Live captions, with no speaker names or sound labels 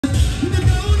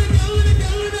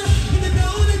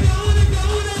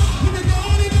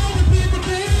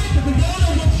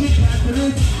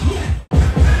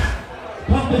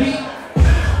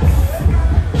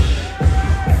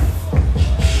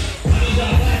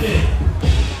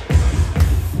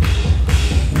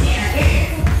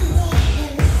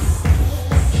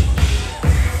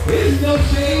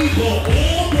For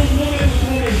all the women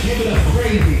give it up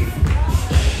crazy.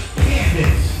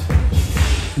 Candace.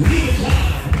 Leave it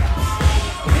time.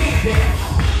 Candace.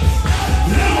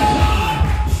 Leave it time.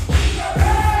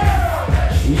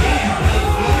 Yeah, I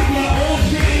got all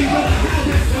James on the house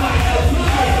this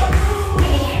time. Go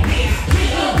like this.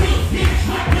 Get up, get this,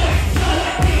 my boy. Go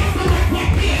like this, go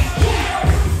like this.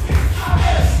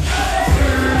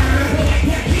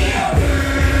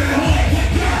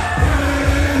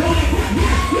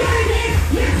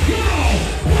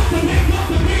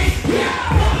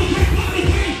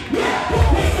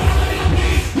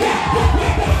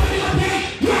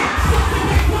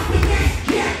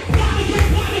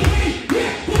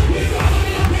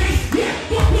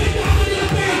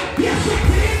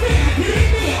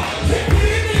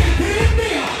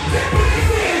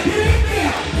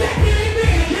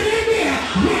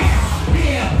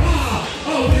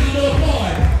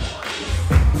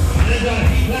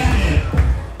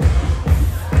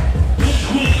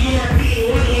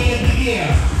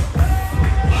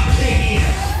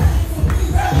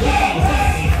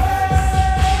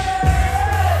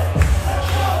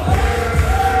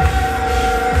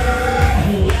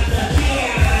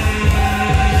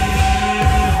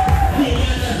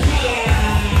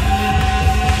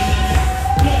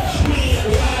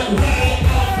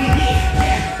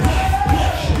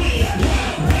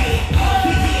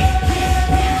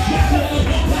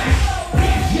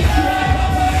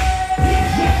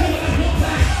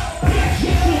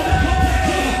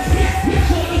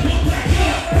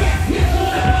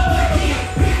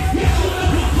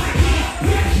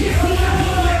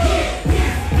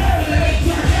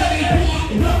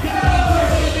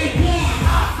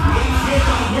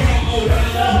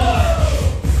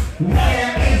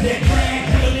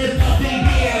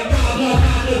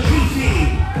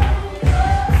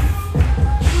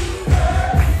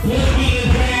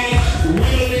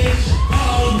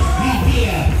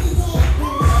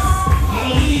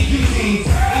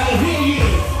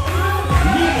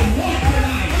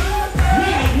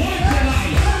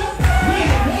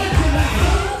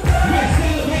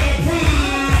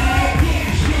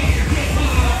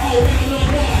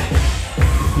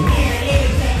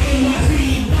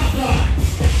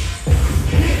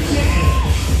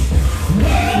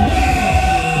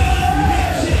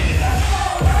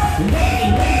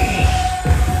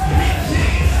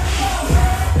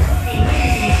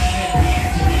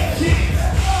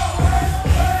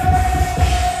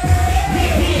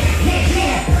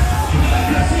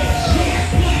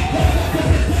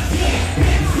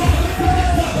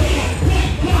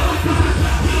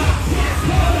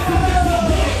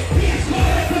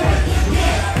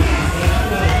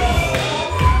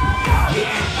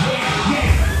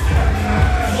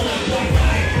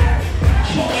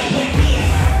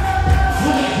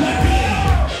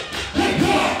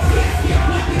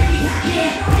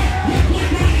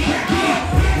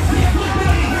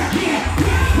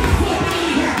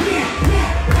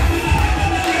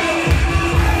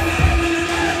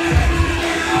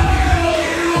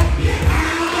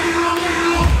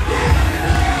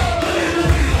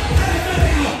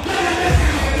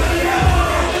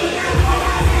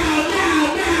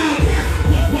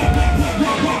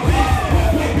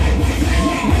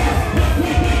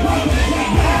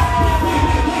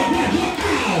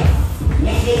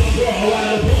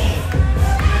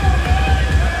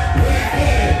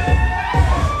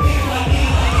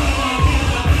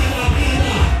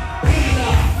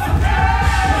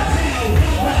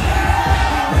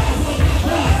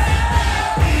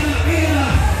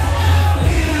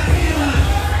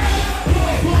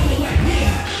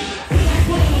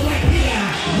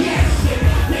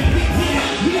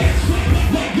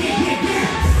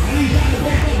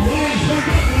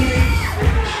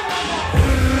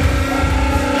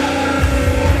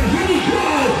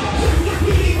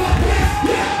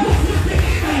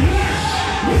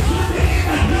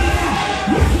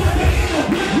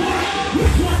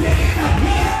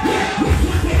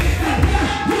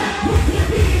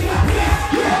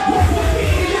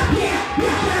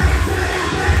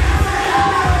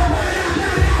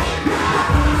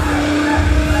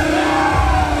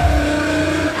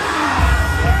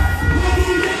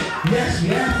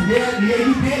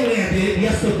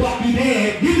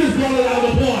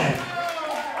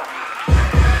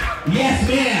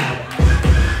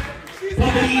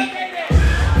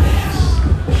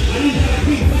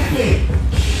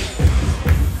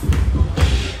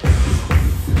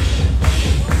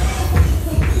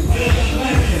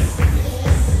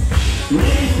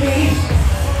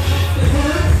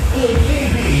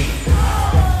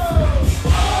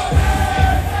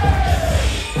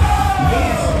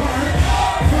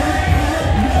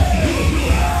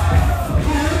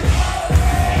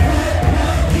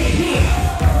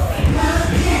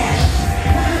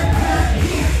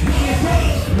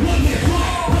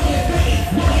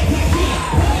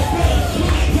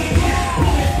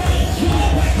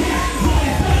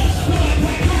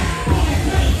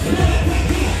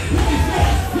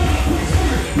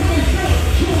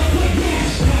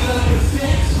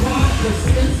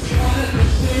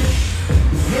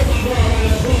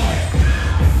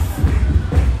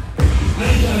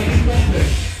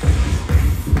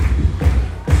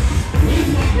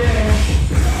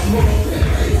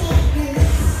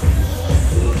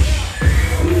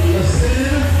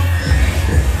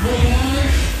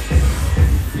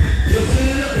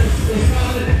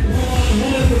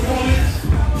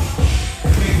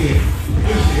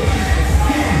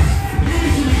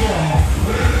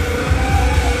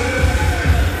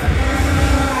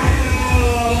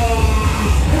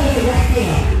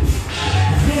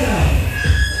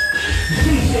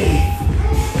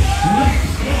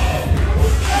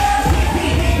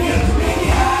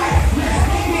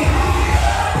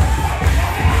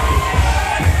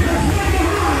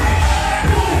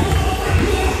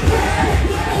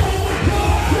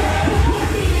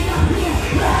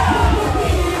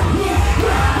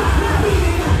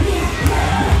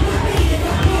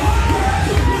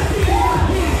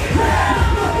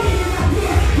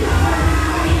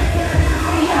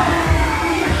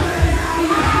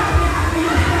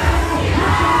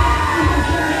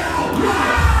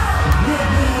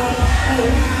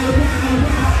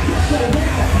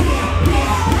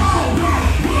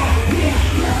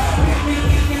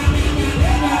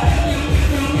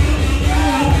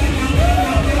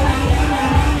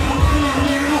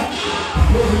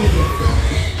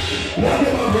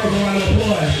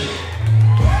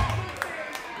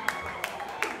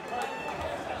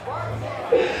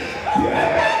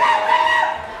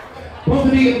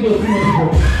 beat and do a few more people.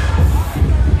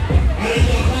 I need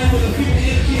y'all clap for the people in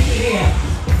the kitchen here.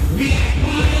 We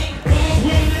iconic,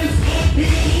 realness,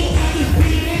 unbeatable,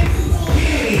 undisputed,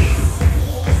 Danny,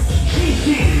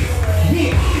 Kiki, the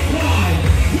icon,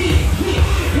 the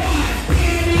icon,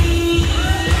 Danny,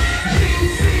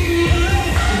 Kiki, the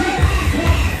icon, the icon,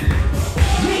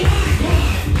 the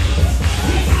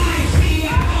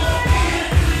ICO,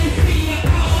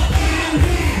 and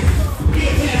yes.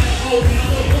 Give that old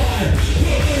number one.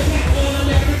 Give that all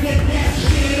American dance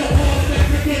shit, all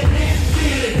American dance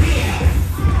shit, yeah.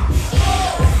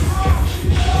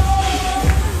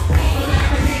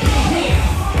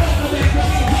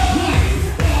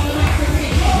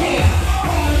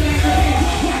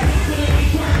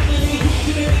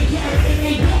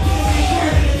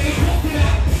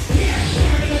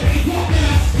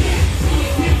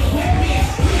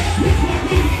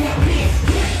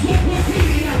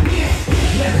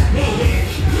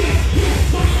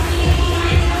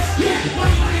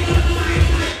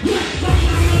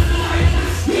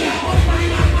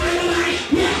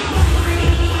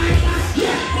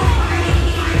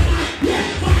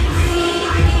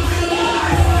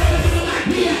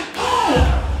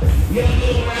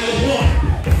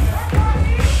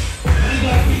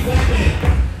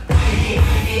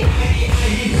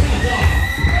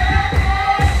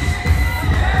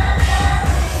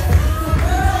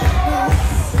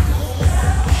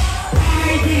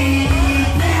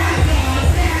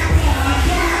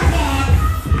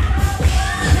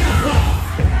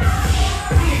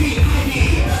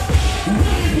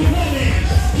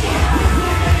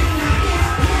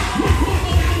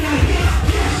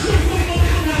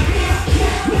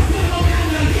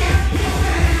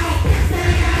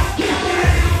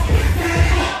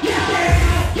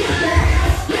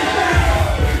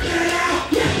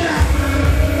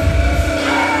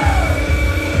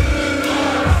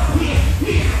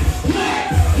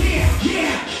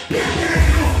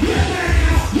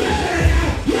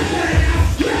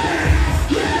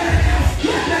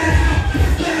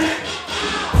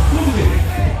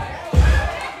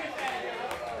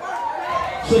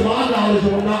 To my knowledge,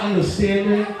 I'm not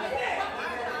understanding.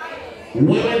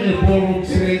 Women in ballroom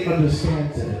today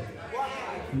understand it.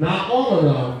 Not all of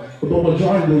them, but the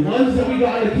majority. The ones that we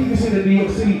got in the KiKiVIdz in New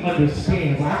York City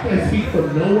understands. I can't speak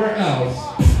from nowhere else,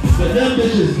 but them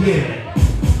bitches get it.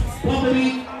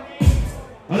 Company,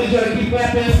 I need y'all to keep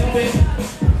clapping.